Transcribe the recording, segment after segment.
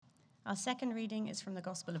Our second reading is from the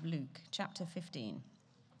Gospel of Luke, chapter 15.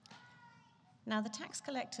 Now the tax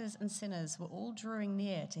collectors and sinners were all drawing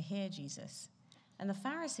near to hear Jesus, and the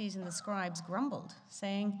Pharisees and the scribes grumbled,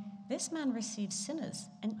 saying, "This man receives sinners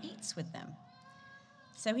and eats with them."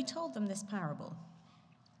 So he told them this parable.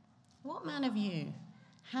 "What man of you,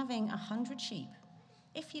 having 100 sheep,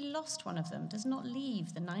 if he lost one of them, does not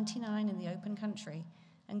leave the 99 in the open country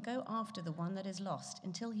and go after the one that is lost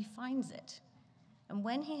until he finds it? And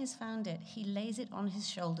when he has found it, he lays it on his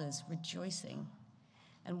shoulders, rejoicing.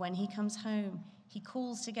 And when he comes home, he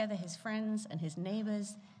calls together his friends and his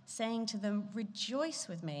neighbors, saying to them, 'Rejoice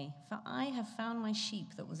with me, for I have found my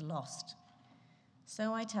sheep that was lost.'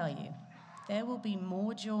 So I tell you, there will be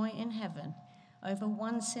more joy in heaven over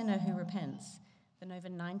one sinner who repents than over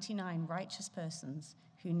 99 righteous persons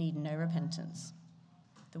who need no repentance."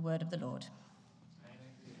 The word of the Lord.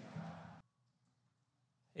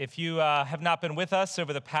 If you have not been with us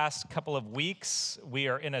over the past couple of weeks, we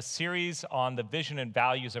are in a series on the vision and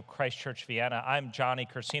values of Christ Church Vienna. I'm Johnny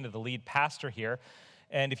Cursina, the lead pastor here.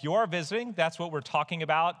 And if you are visiting, that's what we're talking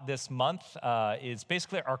about this month, is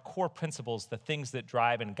basically our core principles, the things that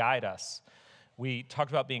drive and guide us. We talked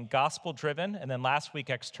about being gospel-driven, and then last week,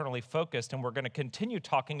 externally focused, and we're going to continue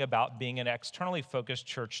talking about being an externally focused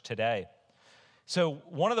church today. So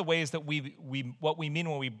one of the ways that what we mean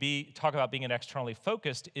when we talk about being an externally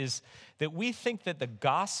focused is that we think that the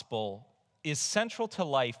gospel is central to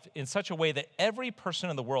life in such a way that every person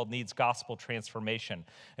in the world needs gospel transformation.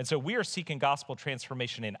 And so we are seeking gospel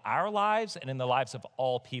transformation in our lives and in the lives of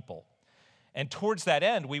all people. And towards that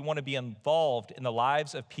end, we want to be involved in the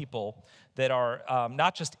lives of people that are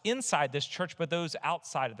not just inside this church, but those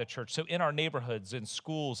outside of the church. So in our neighborhoods, in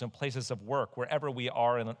schools, and places of work, wherever we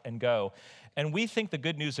are and go. And we think the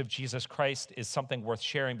good news of Jesus Christ is something worth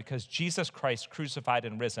sharing because Jesus Christ, crucified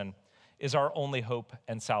and risen, is our only hope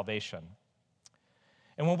and salvation.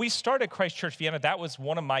 And when we started Christ Church Vienna, that was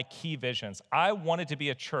one of my key visions. I wanted to be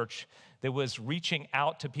a church that was reaching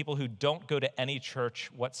out to people who don't go to any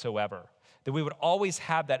church whatsoever, that we would always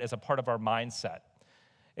have that as a part of our mindset.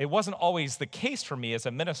 It wasn't always the case for me as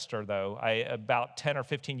a minister, though. About 10 or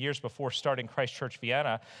 15 years before starting Christ Church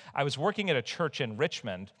Vienna, I was working at a church in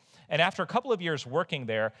Richmond, and after a couple of years working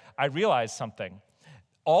there, I realized something.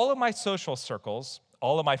 All of my social circles,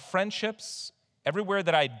 all of my friendships, everywhere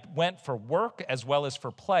that I went for work as well as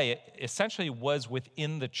for play, it essentially was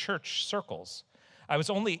within the church circles. I was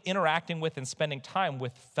only interacting with and spending time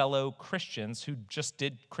with fellow Christians who just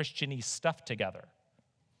did Christian-y stuff together.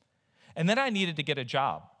 And then I needed to get a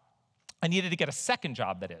job. I needed to get a second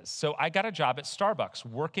job, that is. So I got a job at Starbucks,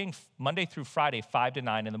 working Monday through Friday, 5 to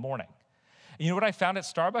 9 in the morning. And you know what I found at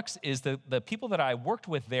Starbucks is the people that I worked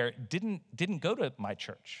with there didn't go to my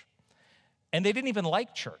church. And they didn't even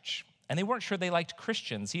like church. And they weren't sure they liked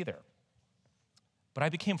Christians either. But I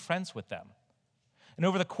became friends with them. And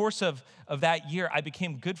over the course of that year, I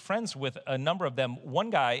became good friends with a number of them. One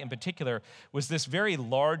guy in particular was this very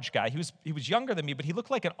large guy. He was younger than me, but he looked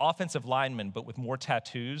like an offensive lineman, but with more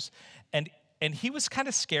tattoos. And he was kind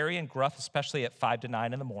of scary and gruff, especially at 5 to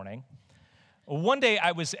 9 in the morning. One day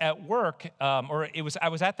I was at work, I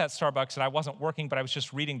was at that Starbucks, and I wasn't working, but I was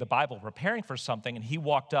just reading the Bible, preparing for something, and he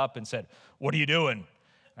walked up and said, "What are you doing?"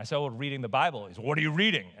 I said, "Well, reading the Bible." He said, "What are you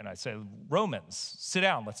reading?" And I said, "Romans. Sit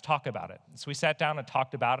down, let's talk about it." And so we sat down and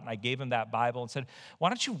talked about it, and I gave him that Bible and said, "Why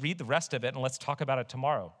don't you read the rest of it, and let's talk about it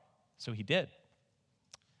tomorrow?" So he did.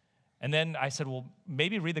 And then I said, "Well,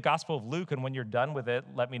 maybe read the Gospel of Luke, and when you're done with it,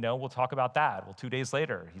 let me know, we'll talk about that." Well, 2 days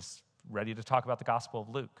later, he's ready to talk about the Gospel of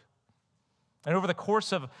Luke. And over the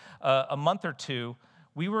course of a month or two,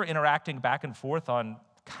 we were interacting back and forth on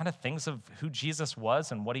kind of things of who Jesus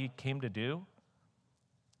was and what he came to do.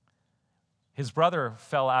 His brother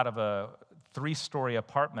fell out of a 3-story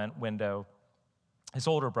apartment window, his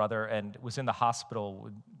older brother, and was in the hospital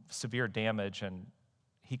with severe damage, and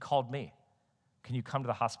he called me. "Can you come to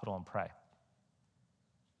the hospital and pray?"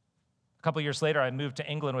 A couple of years later, I moved to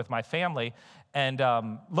England with my family, and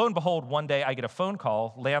lo and behold, one day I get a phone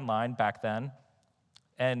call, landline back then,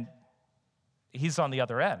 and he's on the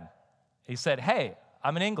other end. He said, "Hey,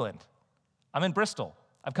 I'm in England. I'm in Bristol.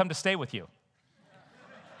 I've come to stay with you."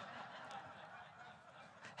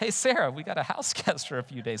 "Hey, Sarah, we got a house guest for a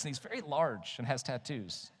few days," and he's very large and has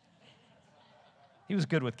tattoos. He was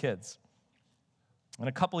good with kids. And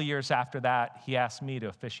a couple of years after that, he asked me to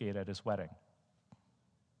officiate at his wedding.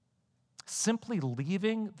 Simply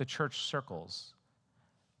leaving the church circles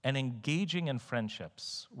and engaging in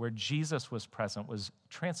friendships where Jesus was present was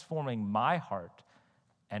transforming my heart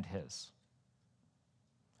and his.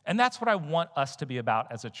 And that's what I want us to be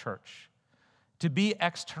about as a church. To be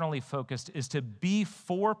externally focused is to be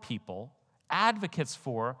for people, advocates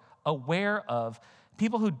for, aware of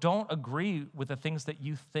people who don't agree with the things that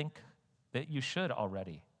you think that you should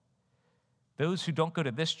already. Those who don't go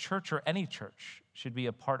to this church or any church should be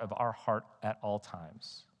a part of our heart at all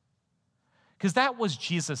times. Because that was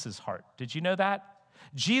Jesus' heart. Did you know that?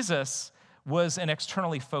 Jesus was an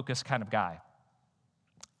externally focused kind of guy.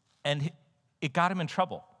 And it got him in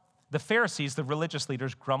trouble. The Pharisees, the religious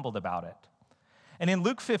leaders, grumbled about it. And in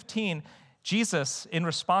Luke 15, Jesus, in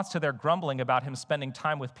response to their grumbling about him spending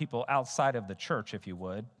time with people outside of the church, if you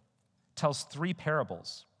would, tells 3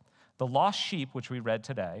 parables. The lost sheep, which we read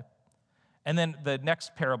today, and then the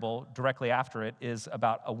next parable directly after it is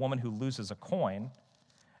about a woman who loses a coin.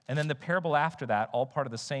 And then the parable after that, all part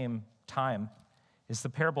of the same time, is the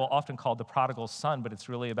parable often called the prodigal son, but it's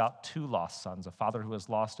really about 2 lost sons, a father who has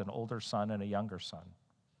lost an older son and a younger son.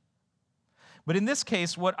 But in this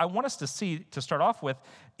case, what I want us to see to start off with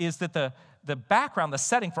is that the background, the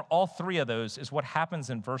setting for all 3 of those is what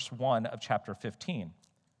happens in verse 1 of chapter 15,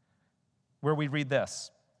 where we read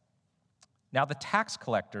this. Now the tax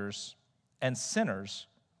collectors and sinners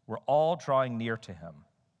were all drawing near to him.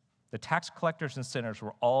 The tax collectors and sinners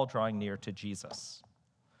were all drawing near to Jesus.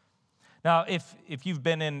 Now, if you've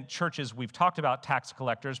been in churches, we've talked about tax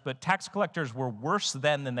collectors, but tax collectors were worse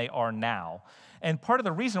then than they are now. And part of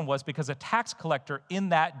the reason was because a tax collector in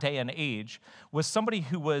that day and age was somebody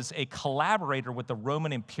who was a collaborator with the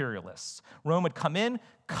Roman imperialists. Rome had come in,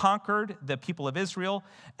 conquered the people of Israel,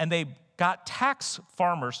 and they got tax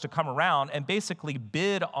farmers to come around and basically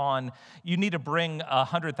bid on, you need to bring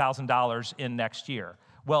 $100,000 in next year.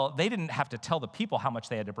 Well, they didn't have to tell the people how much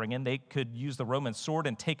they had to bring in. They could use the Roman sword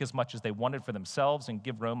and take as much as they wanted for themselves and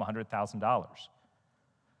give Rome $100,000.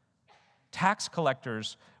 Tax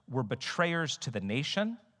collectors were betrayers to the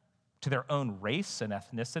nation, to their own race and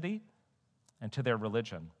ethnicity, and to their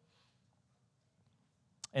religion.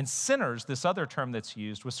 And sinners, this other term that's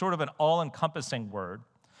used, was sort of an all-encompassing word.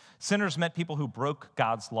 Sinners meant people who broke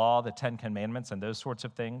God's law, the 10 Commandments, and those sorts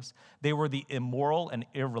of things. They were the immoral and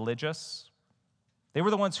irreligious. They were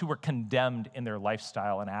the ones who were condemned in their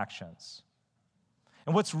lifestyle and actions.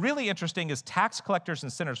 And what's really interesting is tax collectors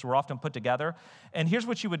and sinners were often put together. And here's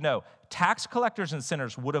what you would know. Tax collectors and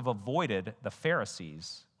sinners would have avoided the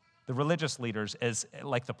Pharisees, the religious leaders, as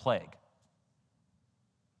like the plague.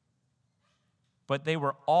 But they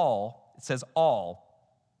were all, it says all,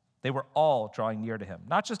 they were all drawing near to him.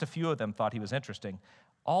 Not just a few of them thought he was interesting.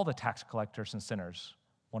 All the tax collectors and sinners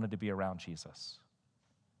wanted to be around Jesus,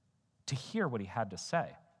 to hear what he had to say.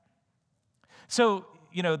 So,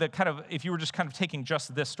 if you were just kind of taking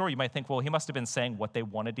just this story, you might think, well, he must have been saying what they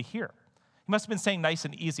wanted to hear. He must have been saying nice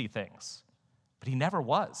and easy things, but he never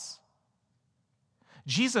was.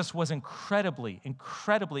 Jesus was incredibly,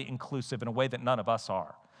 incredibly inclusive in a way that none of us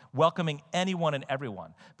are, welcoming anyone and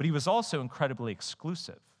everyone, but he was also incredibly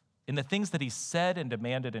exclusive in the things that he said and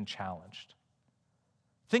demanded and challenged.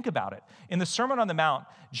 Think about it. In the Sermon on the Mount,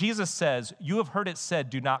 Jesus says, "You have heard it said,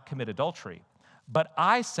 do not commit adultery. But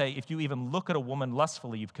I say, if you even look at a woman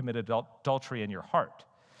lustfully, you've committed adultery in your heart."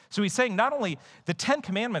 So he's saying not only the 10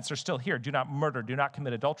 commandments are still here, do not murder, do not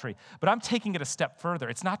commit adultery, but I'm taking it a step further.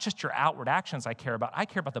 It's not just your outward actions I care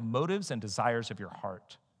about the motives and desires of your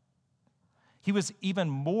heart. He was even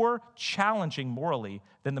more challenging morally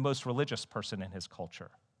than the most religious person in his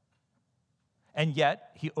culture. And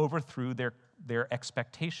yet, he overthrew their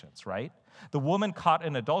expectations, right? The woman caught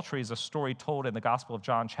in adultery is a story told in the Gospel of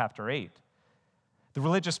John chapter 8. The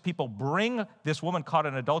religious people bring this woman caught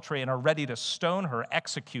in adultery and are ready to stone her,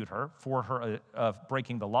 execute her for her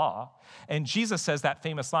breaking the law. And Jesus says that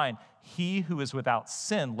famous line, "He who is without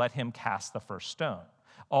sin, let him cast the first stone."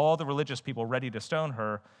 All the religious people ready to stone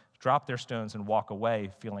her drop their stones and walk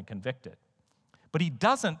away feeling convicted. But he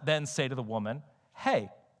doesn't then say to the woman, "Hey,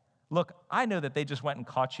 look, I know that they just went and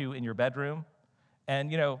caught you in your bedroom, and,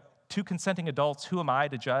 2 consenting adults, who am I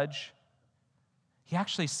to judge?" He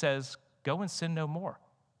actually says, "Go and sin no more."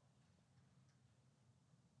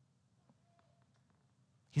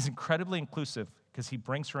 He's incredibly inclusive because he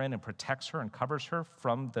brings her in and protects her and covers her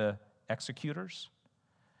from the executors,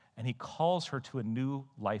 and he calls her to a new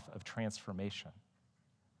life of transformation.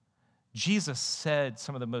 Jesus said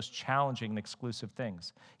some of the most challenging and exclusive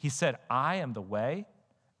things. He said, "I am the way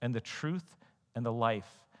and the truth and the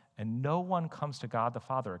life, and no one comes to God the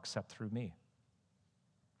Father except through me."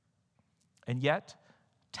 And yet,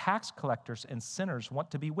 tax collectors and sinners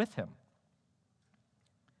want to be with him.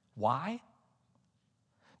 Why?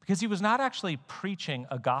 Because he was not actually preaching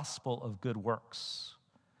a gospel of good works,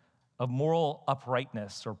 of moral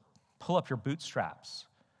uprightness, or pull up your bootstraps.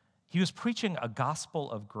 He was preaching a gospel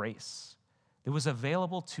of grace that was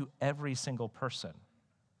available to every single person,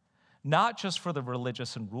 not just for the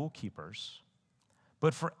religious and rule keepers,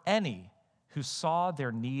 but for any who saw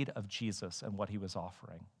their need of Jesus and what he was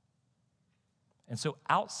offering. And so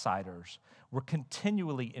outsiders were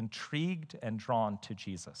continually intrigued and drawn to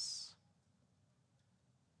Jesus.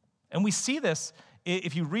 And we see this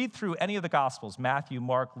if you read through any of the Gospels, Matthew,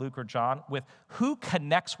 Mark, Luke, or John, with who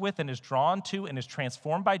connects with and is drawn to and is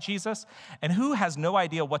transformed by Jesus, and who has no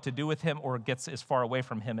idea what to do with him or gets as far away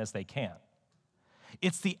from him as they can.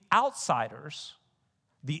 It's the outsiders,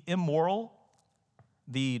 the immoral,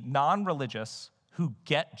 the non-religious, who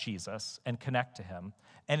get Jesus and connect to him,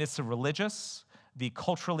 and it's the religious, the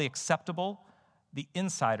culturally acceptable, the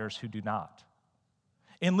insiders who do not.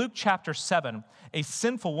 In Luke chapter 7, a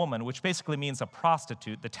sinful woman, which basically means a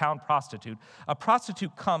prostitute, the town prostitute, a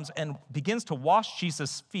prostitute comes and begins to wash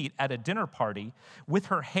Jesus' feet at a dinner party with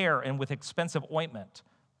her hair and with expensive ointment.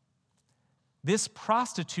 This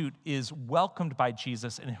prostitute is welcomed by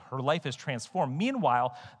Jesus and her life is transformed.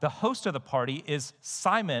 Meanwhile, the host of the party is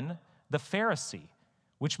Simon the Pharisee,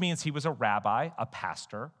 which means he was a rabbi, a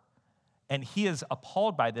pastor, and he is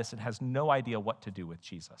appalled by this and has no idea what to do with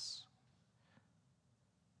Jesus.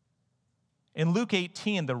 In Luke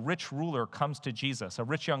 18, the rich ruler comes to Jesus. A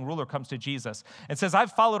rich young ruler comes to Jesus and says,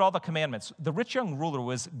 I've followed all the commandments. The rich young ruler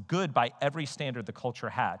was good by every standard the culture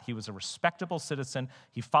had. He was a respectable citizen.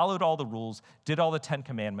 He followed all the rules, did all the 10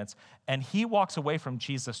 commandments, and he walks away from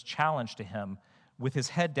Jesus' challenge to him with his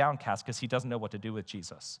head downcast because he doesn't know what to do with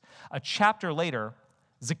Jesus. A chapter later,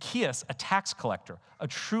 Zacchaeus, a tax collector, a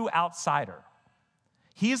true outsider,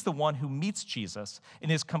 he is the one who meets Jesus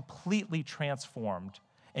and is completely transformed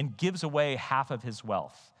and gives away half of his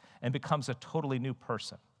wealth and becomes a totally new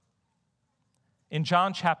person. In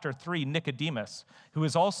John chapter 3, Nicodemus, who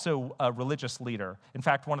is also a religious leader, in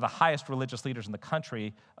fact, one of the highest religious leaders in the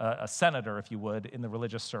country, a senator, if you would, in the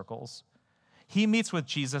religious circles, he meets with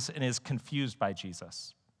Jesus and is confused by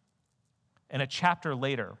Jesus. And a chapter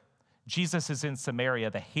later, Jesus is in Samaria,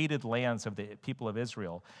 the hated lands of the people of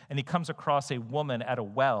Israel, and he comes across a woman at a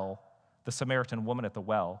well, the Samaritan woman at the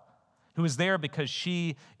well, who is there because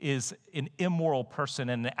she is an immoral person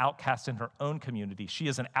and an outcast in her own community. She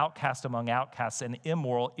is an outcast among outcasts and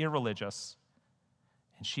immoral, irreligious,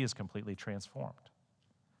 and she is completely transformed.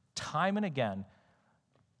 Time and again,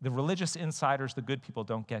 the religious insiders, the good people,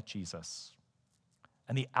 don't get Jesus,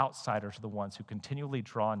 and the outsiders are the ones who continually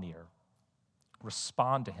draw near,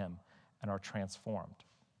 respond to him, and are transformed.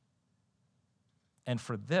 And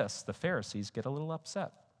for this, the Pharisees get a little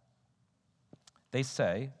upset. They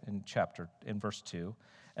say in verse 2,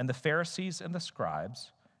 and the Pharisees and the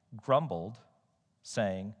scribes grumbled,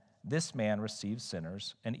 saying, this man receives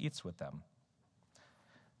sinners and eats with them.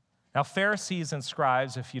 Now, Pharisees and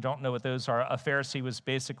scribes, if you don't know what those are, a Pharisee was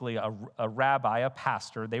basically a rabbi, a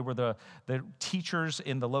pastor. They were the teachers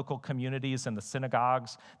in the local communities and the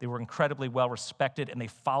synagogues. They were incredibly well respected, and they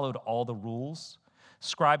followed all the rules.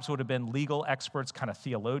 Scribes would have been legal experts, kind of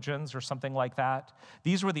theologians or something like that.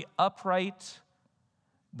 These were the upright,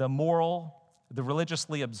 the moral, the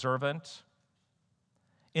religiously observant.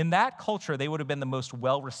 In that culture, they would have been the most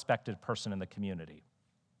well-respected person in the community.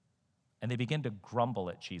 And they begin to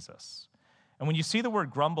grumble at Jesus. And when you see the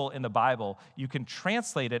word grumble in the Bible, you can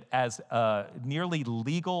translate it as a nearly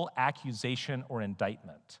legal accusation or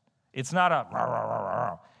indictment. It's not a rah, rah, rah,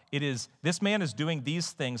 rah. It is, this man is doing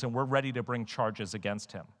these things and we're ready to bring charges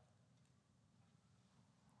against him.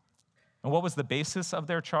 And what was the basis of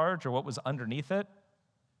their charge, or what was underneath it?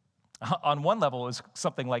 On one level, it was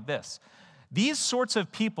something like this. These sorts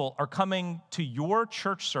of people are coming to your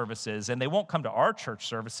church services, and they won't come to our church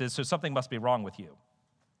services, so something must be wrong with you.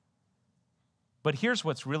 But here's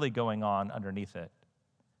what's really going on underneath it.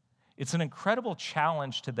 It's an incredible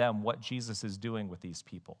challenge to them what Jesus is doing with these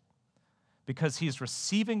people, because he's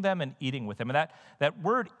receiving them and eating with them. And that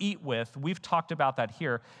word eat with, we've talked about that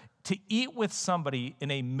here. To eat with somebody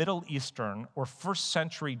in a Middle Eastern or first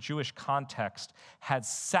century Jewish context had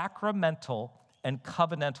sacramental and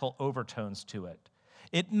covenantal overtones to it.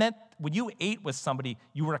 It meant when you ate with somebody,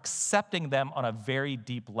 you were accepting them on a very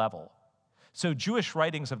deep level. So Jewish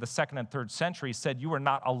writings of the 2nd and 3rd century said you were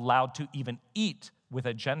not allowed to even eat with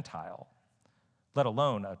a Gentile, let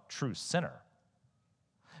alone a true sinner.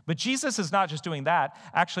 But Jesus is not just doing that.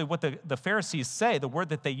 Actually, what the Pharisees say, the word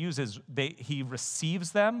that they use is he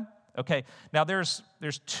receives them. Okay, now there's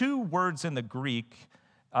two words in the Greek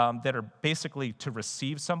that are basically to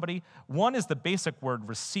receive somebody. One is the basic word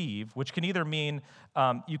receive, which can either mean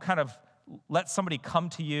you kind of let somebody come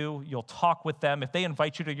to you, you'll talk with them. If they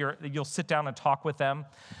invite you to you'll sit down and talk with them.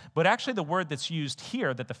 But actually the word that's used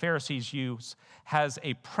here that the Pharisees use has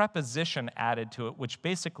a preposition added to it, which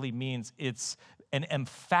basically means it's an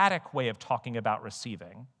emphatic way of talking about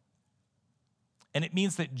receiving. And it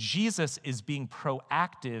means that Jesus is being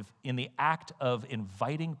proactive in the act of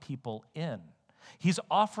inviting people in. He's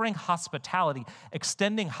offering hospitality,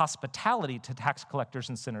 extending hospitality to tax collectors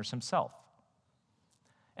and sinners himself.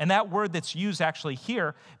 And that word that's used actually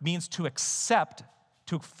here means to accept,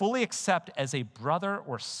 to fully accept as a brother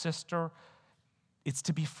or sister. It's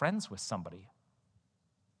to be friends with somebody.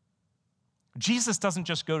 Jesus doesn't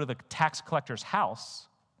just go to the tax collector's house.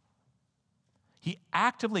 He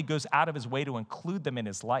actively goes out of his way to include them in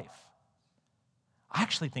his life. I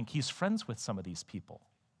actually think he's friends with some of these people.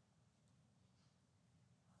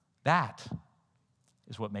 That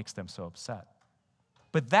is what makes them so upset.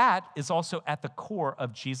 But that is also at the core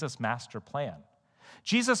of Jesus' master plan.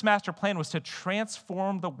 Jesus' master plan was to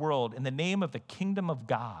transform the world in the name of the kingdom of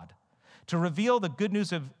God, to reveal the good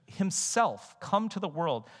news of himself come to the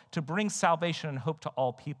world, to bring salvation and hope to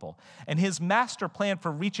all people. And his master plan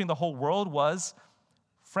for reaching the whole world was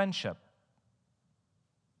friendship.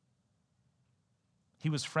 He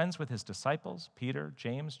was friends with his disciples, Peter,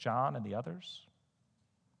 James, John, and the others.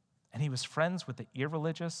 And he was friends with the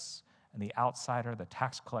irreligious and the outsider, the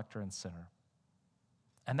tax collector and sinner.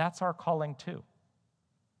 And that's our calling too,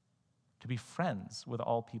 to be friends with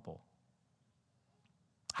all people.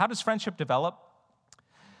 How does friendship develop?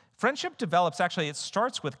 Friendship develops, actually, it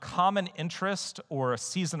starts with common interest or a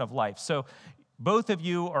season of life. So both of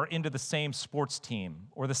you are into the same sports team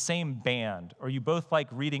or the same band, or you both like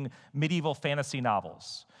reading medieval fantasy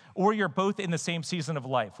novels, or you're both in the same season of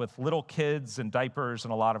life with little kids and diapers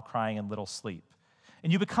and a lot of crying and little sleep.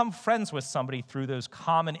 And you become friends with somebody through those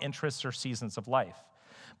common interests or seasons of life.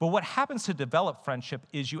 But what happens to develop friendship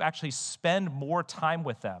is you actually spend more time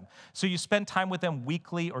with them. So you spend time with them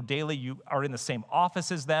weekly or daily. You are in the same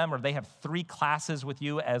office as them, or they have 3 classes with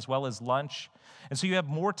you as well as lunch. And so you have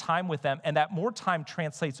more time with them, and that more time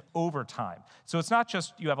translates over time. So it's not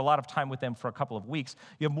just you have a lot of time with them for a couple of weeks.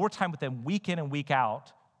 You have more time with them week in and week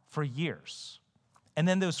out for years. And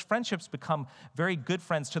then those friendships become very good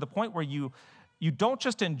friends to the point where you don't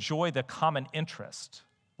just enjoy the common interest.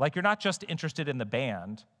 Like you're not just interested in the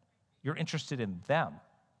band, you're interested in them,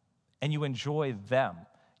 and you enjoy them.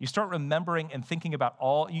 You start remembering and thinking about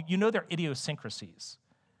you know their idiosyncrasies,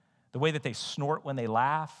 the way that they snort when they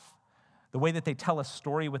laugh, the way that they tell a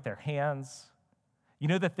story with their hands. You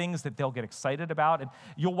know the things that they'll get excited about, and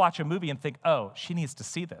you'll watch a movie and think, oh, she needs to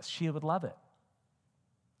see this. She would love it.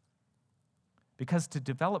 Because to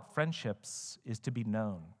develop friendships is to be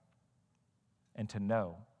known and to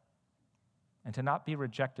know, and to not be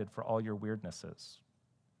rejected for all your weirdnesses.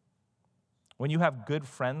 When you have good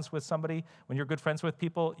friends with somebody, when you're good friends with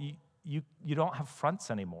people, you don't have fronts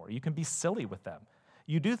anymore. You can be silly with them.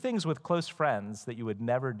 You do things with close friends that you would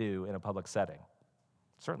never do in a public setting,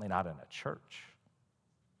 certainly not in a church.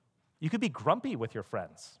 You could be grumpy with your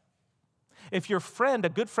friends. If a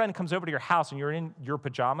good friend comes over to your house and you're in your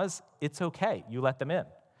pajamas, it's okay. You let them in.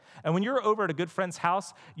 And when you're over at a good friend's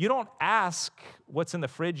house, you don't ask what's in the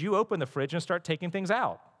fridge. You open the fridge and start taking things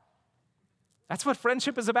out. That's what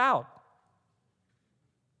friendship is about.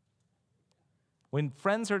 When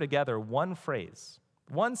friends are together, one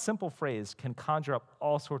simple phrase can conjure up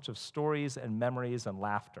all sorts of stories and memories and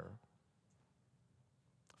laughter.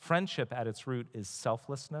 Friendship at its root is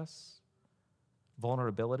selflessness,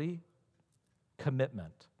 vulnerability,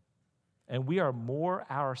 commitment. And we are more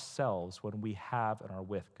ourselves when we have and are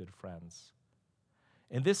with good friends.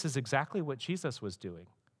 And this is exactly what Jesus was doing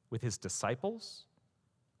with his disciples,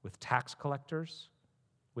 with tax collectors,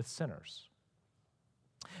 with sinners.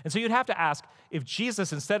 And so you'd have to ask, if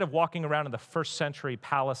Jesus, instead of walking around in the first century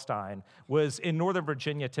Palestine, was in Northern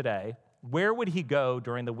Virginia today, where would he go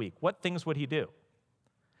during the week? What things would he do?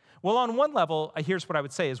 Well, on one level, here's what I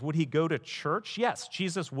would say is, would he go to church? Yes,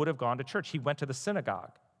 Jesus would have gone to church. He went to the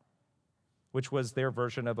synagogue, which was their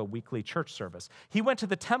version of a weekly church service. He went to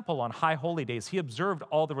the temple on high holy days. He observed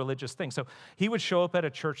all the religious things. So he would show up at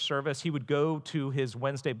a church service. He would go to his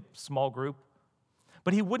Wednesday small group.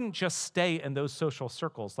 But he wouldn't just stay in those social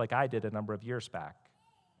circles like I did a number of years back.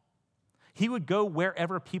 He would go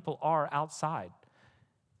wherever people are outside,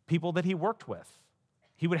 people that he worked with.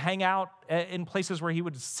 He would hang out in places where he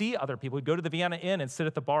would see other people. He'd go to the Vienna Inn and sit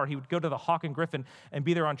at the bar. He would go to the Hawk and Griffin and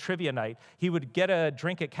be there on trivia night. He would get a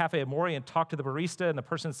drink at Cafe Amore and talk to the barista and the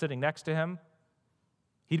person sitting next to him.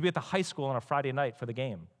 He'd be at the high school on a Friday night for the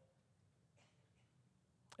game.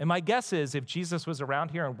 And my guess is if Jesus was around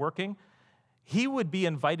here and working, he would be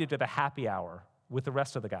invited to the happy hour with the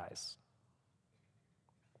rest of the guys.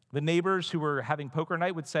 The neighbors who were having poker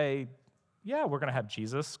night would say, yeah, we're going to have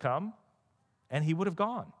Jesus come, and he would have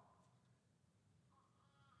gone.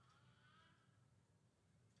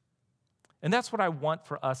 And that's what I want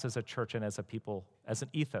for us as a church and as a people, as an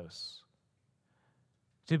ethos,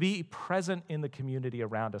 to be present in the community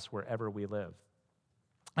around us wherever we live.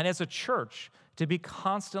 And as a church, to be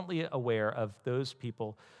constantly aware of those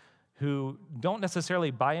people who don't necessarily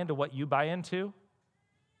buy into what you buy into,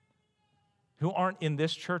 who aren't in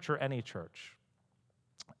this church or any church.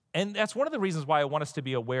 And that's one of the reasons why I want us to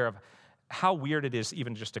be aware of how weird it is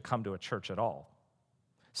even just to come to a church at all.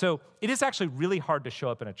 So it is actually really hard to show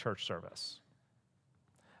up in a church service.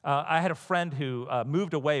 I had a friend who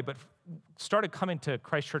moved away but started coming to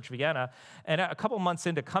Christ Church Vienna, and a couple months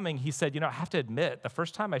into coming, he said, I have to admit, the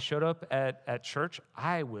first time I showed up at church,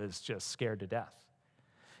 I was just scared to death.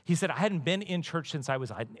 He said, I hadn't been in church since I was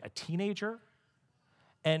a teenager,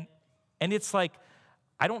 and it's like,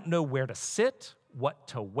 I don't know where to sit, what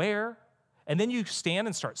to wear, and then you stand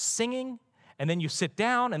and start singing, and then you sit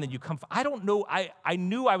down, and then you come. I don't know. I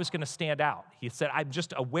knew I was going to stand out. He said, I'm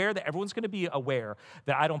just aware that everyone's going to be aware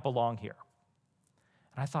that I don't belong here.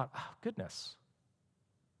 And I thought, oh, goodness.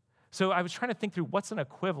 So I was trying to think through what's an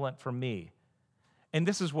equivalent for me. And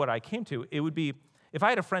this is what I came to. It would be, if I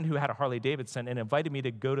had a friend who had a Harley Davidson and invited me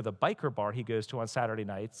to go to the biker bar he goes to on Saturday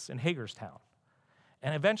nights in Hagerstown.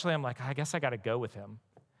 And eventually I'm like, I guess I got to go with him.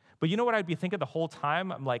 But you know what I'd be thinking the whole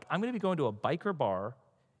time? I'm like, I'm going to be going to a biker bar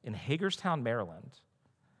in Hagerstown, Maryland.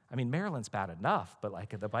 I mean, Maryland's bad enough, but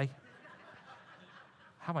like the bike,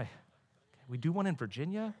 how am I, can we do one in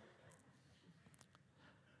Virginia?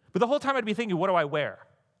 But the whole time I'd be thinking, what do I wear?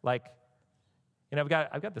 Like, I've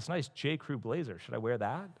got this nice J. Crew blazer. Should I wear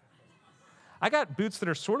that? I got boots that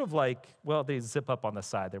are sort of like, well, they zip up on the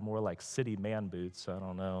side. They're more like city man boots. I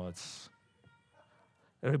don't know.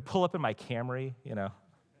 It would pull up in my Camry,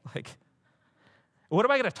 like, what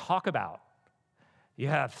am I going to talk about?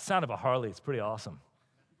 Yeah, the sound of a Harley is pretty awesome.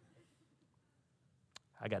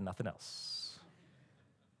 I got nothing else.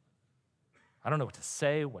 I don't know what to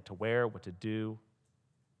say, what to wear, what to do.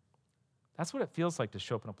 That's what it feels like to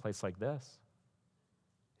show up in a place like this.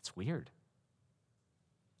 It's weird.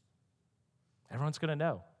 Everyone's going to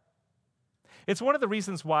know. It's one of the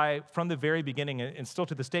reasons why, from the very beginning, and still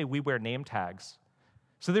to this day, we wear name tags.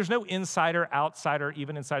 So there's no insider, outsider,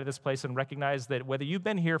 even inside of this place, and recognize that whether you've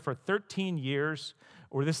been here for 13 years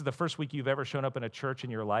or this is the first week you've ever shown up in a church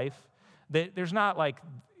in your life, there's not like,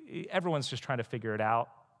 everyone's just trying to figure it out.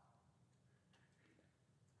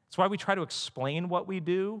 It's why we try to explain what we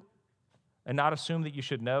do and not assume that you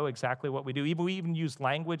should know exactly what we do. We even use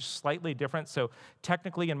language slightly different. So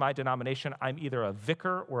technically in my denomination, I'm either a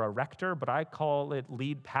vicar or a rector, but I call it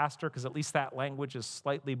lead pastor because at least that language is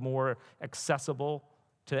slightly more accessible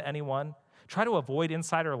to anyone. Try to avoid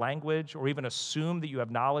insider language or even assume that you have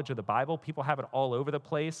knowledge of the Bible. People have it all over the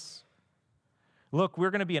place. Look,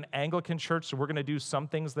 we're going to be an Anglican church, so we're going to do some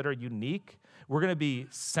things that are unique. We're going to be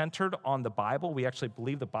centered on the Bible. We actually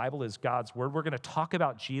believe the Bible is God's word. We're going to talk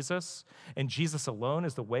about Jesus, and Jesus alone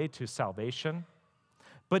is the way to salvation.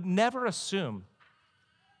 But never assume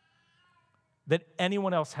that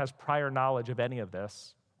anyone else has prior knowledge of any of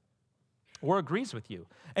this or agrees with you.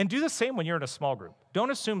 And do the same when you're in a small group.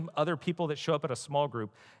 Don't assume other people that show up at a small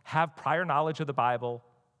group have prior knowledge of the Bible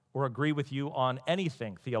or agree with you on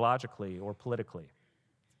anything theologically or politically.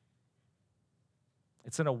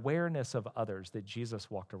 It's an awareness of others that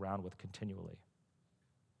Jesus walked around with continually.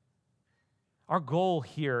 Our goal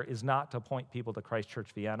here is not to point people to Christ Church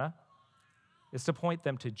Vienna. It's to point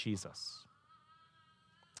them to Jesus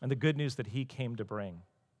and the good news that he came to bring.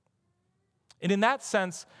 And in that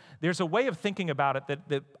sense, there's a way of thinking about it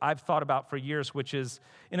that I've thought about for years, which is,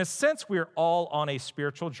 in a sense, we're all on a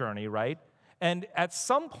spiritual journey, right? And at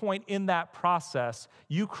some point in that process,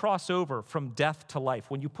 you cross over from death to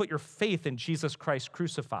life when you put your faith in Jesus Christ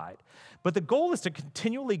crucified. But the goal is to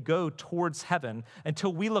continually go towards heaven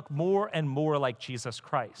until we look more and more like Jesus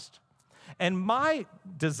Christ. And my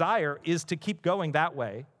desire is to keep going that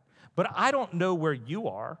way, but I don't know where you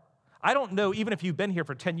are. I don't know, even if you've been here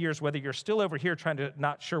for 10 years, whether you're still over here trying to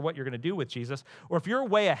not sure what you're going to do with Jesus, or if you're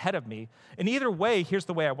way ahead of me. And either way, here's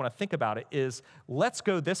the way I want to think about it, is let's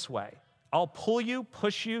go this way. I'll pull you,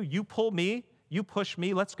 push you, you pull me, you push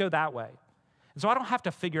me, let's go that way. And so I don't have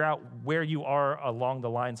to figure out where you are along the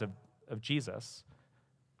lines of Jesus.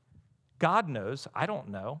 God knows, I don't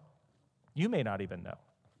know. You may not even know.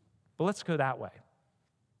 But let's go that way.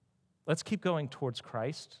 Let's keep going towards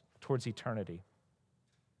Christ, towards eternity.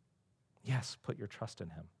 Yes, put your trust in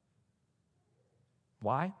him.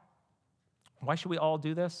 Why? Why should we all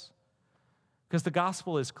do this? Because the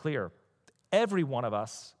gospel is clear. Every one of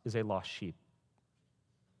us is a lost sheep.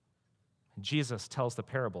 And Jesus tells the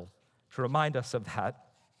parable to remind us of that.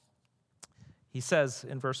 He says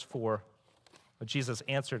in verse 4, Jesus'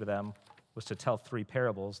 answer to them was to tell 3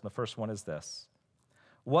 parables. And the first one is this: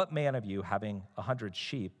 what man of you, having 100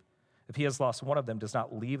 sheep, if he has lost one of them, does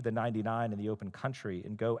not leave the 99 in the open country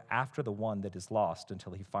and go after the one that is lost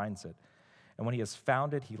until he finds it? And when he has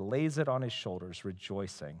found it, he lays it on his shoulders,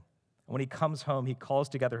 rejoicing. And when he comes home, he calls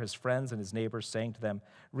together his friends and his neighbors, saying to them,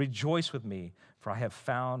 rejoice with me, for I have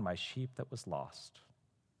found my sheep that was lost.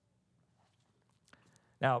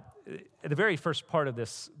 Now, the very first part of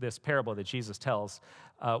this parable that Jesus tells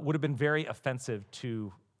would have been very offensive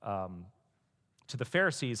to the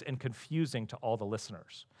Pharisees and confusing to all the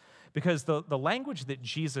listeners. Because the language that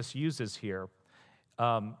Jesus uses here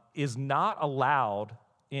is not allowed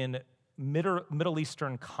in Middle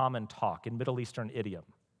Eastern common talk, in Middle Eastern idiom.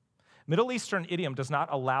 Middle Eastern idiom does not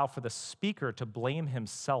allow for the speaker to blame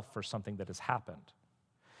himself for something that has happened.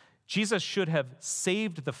 Jesus should have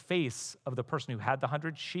saved the face of the person who had the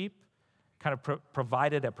 100 sheep, kind of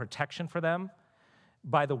provided a protection for them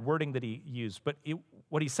by the wording that he used. But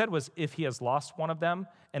what he said was, if he has lost one of them,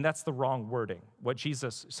 and that's the wrong wording.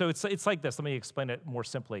 So it's like this. Let me explain it more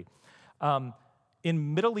simply.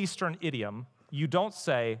 In Middle Eastern idiom, you don't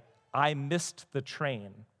say, I missed the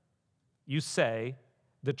train. You say,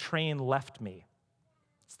 the train left me.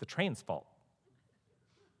 It's the train's fault.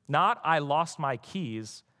 Not, I lost my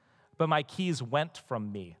keys, but my keys went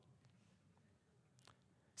from me.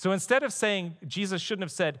 So instead of saying, Jesus shouldn't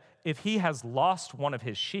have said, if he has lost one of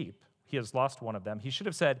his sheep, he has lost one of them, he should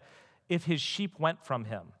have said, if his sheep went from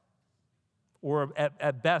him, or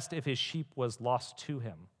at best, if his sheep was lost to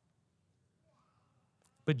him.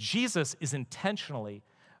 But Jesus is intentionally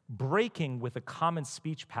breaking with the common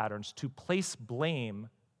speech patterns to place blame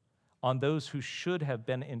on those who should have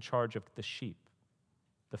been in charge of the sheep,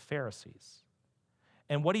 the Pharisees.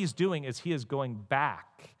 And what he's doing is he is going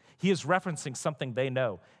back. He is referencing something they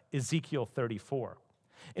know, Ezekiel 34.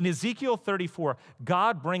 In Ezekiel 34,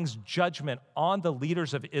 God brings judgment on the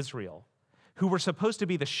leaders of Israel, who were supposed to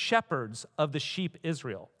be the shepherds of the sheep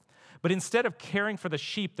Israel. But instead of caring for the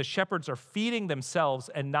sheep, the shepherds are feeding themselves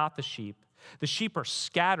and not the sheep. The sheep are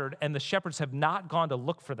scattered, and the shepherds have not gone to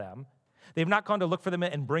look for them. They've not gone to look for them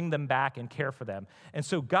and bring them back and care for them. And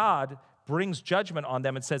so God brings judgment on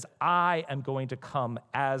them and says, I am going to come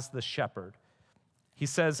as the shepherd. He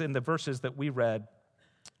says in the verses that we read,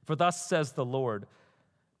 for thus says the Lord,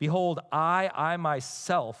 behold, I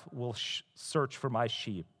myself will search for my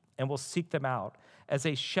sheep and will seek them out, as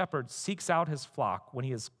a shepherd seeks out his flock when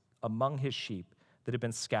he is among his sheep that have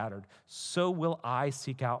been scattered. So will I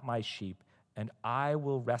seek out my sheep, and I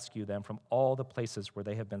will rescue them from all the places where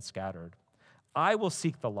they have been scattered. I will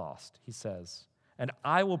seek the lost, he says, and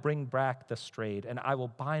I will bring back the strayed, and I will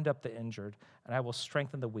bind up the injured, and I will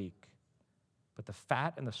strengthen the weak. But the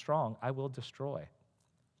fat and the strong I will destroy.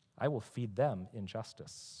 I will feed them in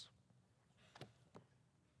justice.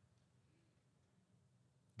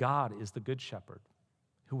 God is the good shepherd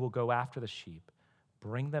who will go after the sheep,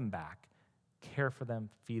 bring them back, care for them,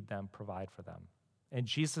 feed them, provide for them. And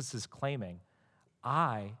Jesus is claiming,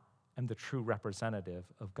 I am the true representative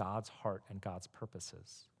of God's heart and God's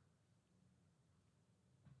purposes.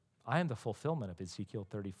 I am the fulfillment of Ezekiel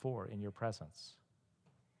 34 in your presence.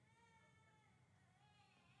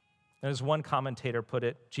 And as one commentator put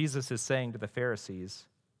it, Jesus is saying to the Pharisees,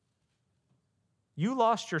 you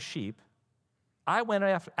lost your sheep. I went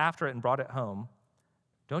after it and brought it home.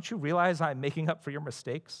 Don't you realize I'm making up for your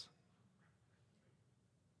mistakes?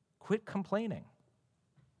 Quit complaining.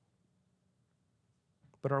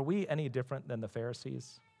 But are we any different than the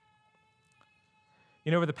Pharisees?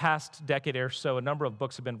 You know, over the past decade or so, a number of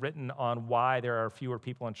books have been written on why there are fewer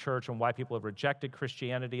people in church and why people have rejected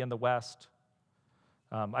Christianity in the West.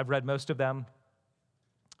 I've read most of them.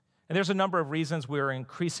 And there's a number of reasons. We're an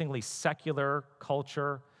increasingly secular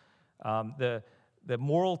culture. The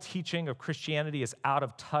moral teaching of Christianity is out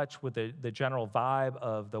of touch with the general vibe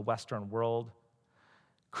of the Western world.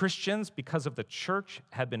 Christians, because of the church,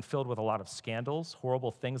 have been filled with a lot of scandals,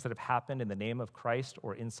 horrible things that have happened in the name of Christ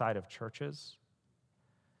or inside of churches.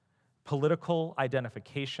 Political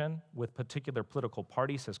identification with particular political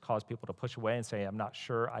parties has caused people to push away and say, I'm not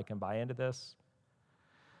sure I can buy into this.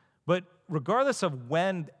 But regardless of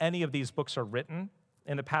when any of these books are written,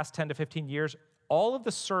 in the past 10 to 15 years, all of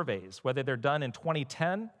the surveys, whether they're done in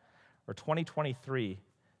 2010 or 2023,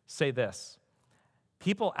 say this.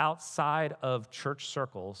 People outside of church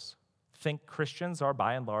circles think Christians are,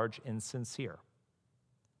 by and large, insincere.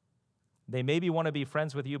 They maybe want to be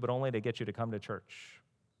friends with you, but only to get you to come to church.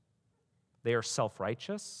 They are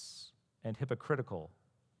self-righteous and hypocritical,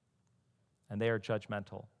 and they are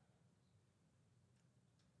judgmental.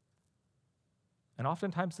 And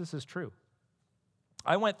oftentimes this is true.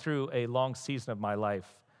 I went through a long season of my life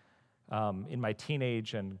in my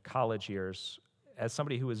teenage and college years as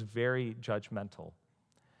somebody who was very judgmental.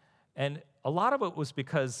 And a lot of it was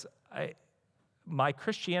because my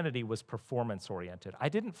Christianity was performance-oriented. I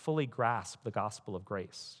didn't fully grasp the gospel of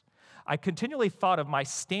grace. I continually thought of my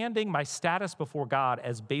standing, my status before God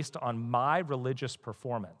as based on my religious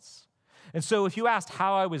performance. And so if you asked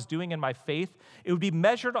how I was doing in my faith, it would be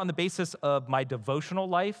measured on the basis of my devotional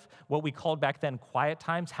life, what we called back then quiet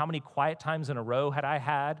times. How many quiet times in a row had I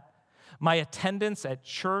had? My attendance at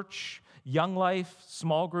church, young life,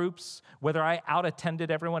 small groups, whether I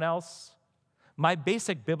out-attended everyone else. My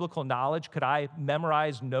basic biblical knowledge, could I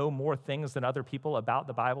know more things than other people about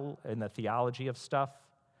the Bible and the theology of stuff?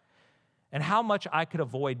 And how much I could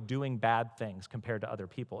avoid doing bad things compared to other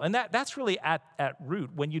people. And that's really at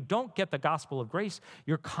root. When you don't get the gospel of grace,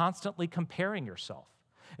 you're constantly comparing yourself.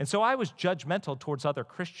 And so I was judgmental towards other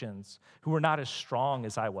Christians who were not as strong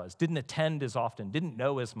as I was, didn't attend as often, didn't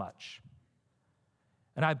know as much.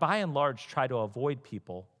 And I, by and large, try to avoid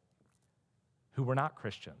people who were not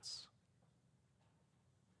Christians.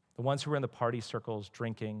 The ones who were in the party circles,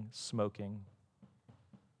 drinking, smoking,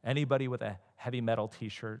 anybody with a heavy metal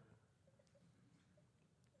t-shirt.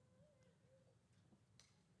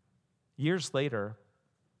 Years later,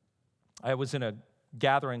 I was in a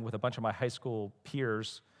gathering with a bunch of my high school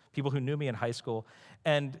peers, people who knew me in high school,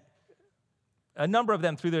 and a number of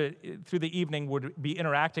them through the evening would be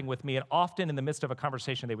interacting with me, and often in the midst of a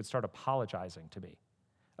conversation, they would start apologizing to me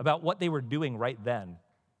about what they were doing right then,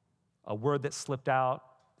 a word that slipped out,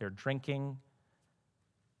 their drinking,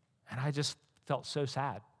 and I just felt so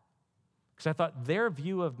sad because I thought their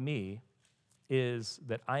view of me is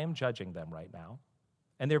that I am judging them right now.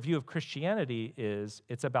 And their view of Christianity is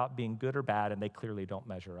it's about being good or bad, and they clearly don't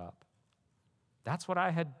measure up. That's what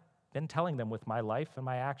I had been telling them with my life and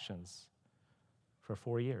my actions for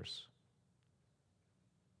 4 years.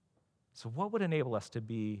 So what would enable us to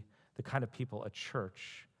be the kind of people at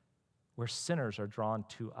church where sinners are drawn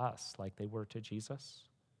to us like they were to Jesus?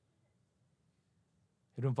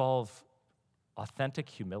 It would involve authentic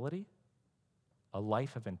humility, a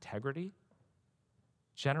life of integrity,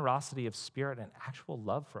 generosity of spirit, and actual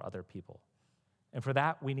love for other people. And for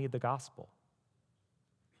that, we need the gospel.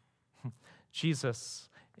 Jesus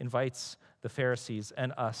invites the Pharisees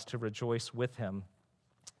and us to rejoice with him.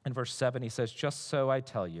 In verse 7, he says, "Just so I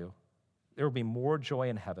tell you, there will be more joy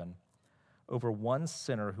in heaven over one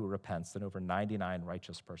sinner who repents than over 99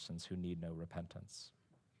 righteous persons who need no repentance."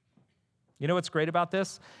 You know what's great about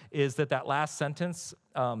this is that last sentence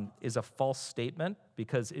is a false statement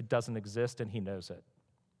because it doesn't exist and he knows it.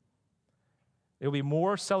 There will be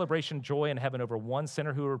more celebration, joy in heaven over one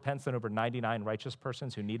sinner who repents than over 99 righteous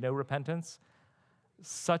persons who need no repentance.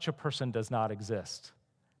 Such a person does not exist.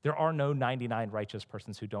 There are no 99 righteous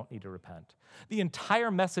persons who don't need to repent. The entire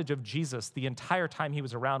message of Jesus, the entire time he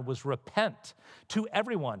was around, was repent to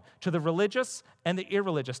everyone, to the religious and the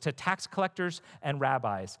irreligious, to tax collectors and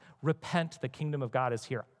rabbis. Repent, the kingdom of God is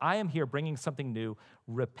here. I am here bringing something new.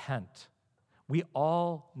 Repent. We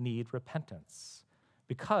all need repentance.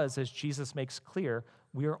 Because, as Jesus makes clear,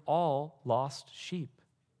 we are all lost sheep.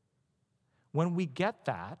 When we get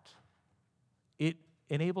that, it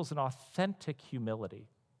enables an authentic humility.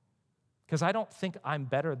 Because I don't think I'm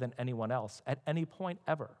better than anyone else at any point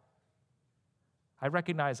ever. I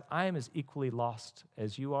recognize I am as equally lost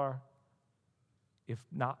as you are, if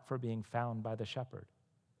not for being found by the shepherd.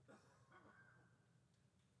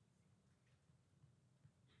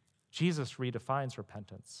 Jesus redefines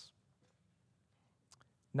repentance.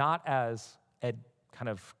 Not as kind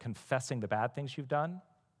of confessing the bad things you've done,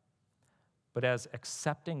 but as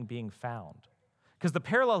accepting being found. Because the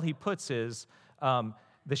parallel he puts is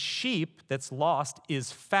the sheep that's lost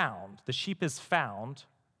is found. The sheep is found,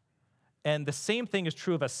 and the same thing is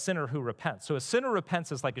true of a sinner who repents. So a sinner repents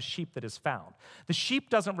is like a sheep that is found. The sheep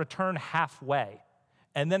doesn't return halfway,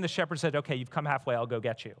 and then the shepherd said, "Okay, you've come halfway, I'll go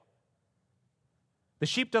get you." The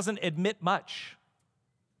sheep doesn't admit much.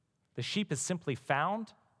 The sheep is simply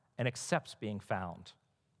found and accepts being found.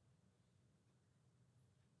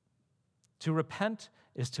 To repent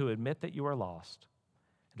is to admit that you are lost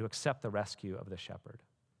and to accept the rescue of the shepherd.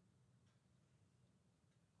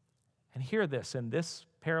 And hear this, in this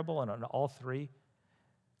parable and in all three,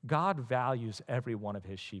 God values every one of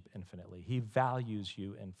his sheep infinitely. He values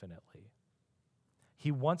you infinitely.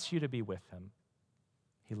 He wants you to be with him.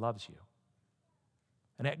 He loves you.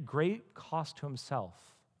 And at great cost to himself,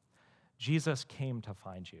 Jesus came to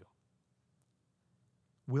find you.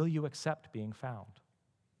 Will you accept being found?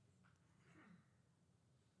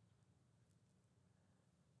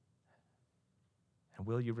 And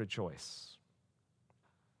will you rejoice?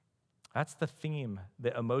 That's the theme,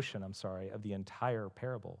 the emotion, of the entire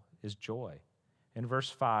parable is joy. In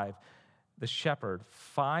verse 5, the shepherd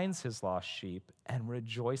finds his lost sheep and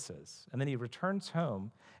rejoices. And then he returns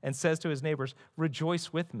home and says to his neighbors,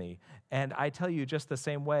 rejoice with me. And I tell you just the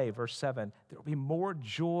same way, verse 7, there will be more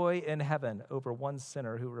joy in heaven over one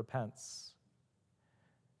sinner who repents.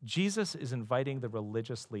 Jesus is inviting the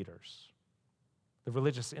religious leaders, the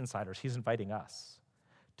religious insiders, he's inviting us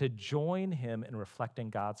to join him in reflecting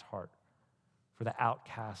God's heart for the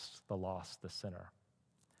outcast, the lost, the sinner,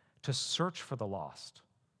 to search for the lost,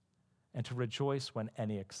 and to rejoice when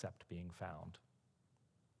any accept being found.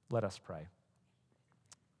 Let us pray.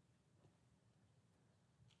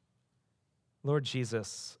 Lord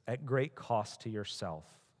Jesus, at great cost to yourself,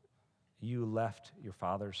 you left your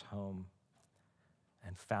Father's home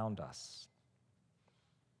and found us.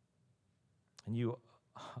 And you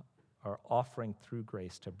are offering through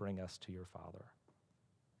grace to bring us to your Father.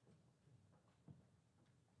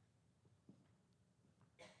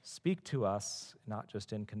 Speak to us, not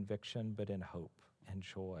just in conviction, but in hope and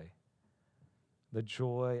joy. The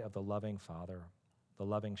joy of the loving Father, the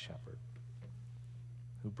loving shepherd,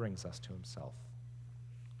 who brings us to himself,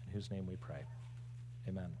 in whose name we pray.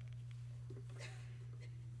 Amen.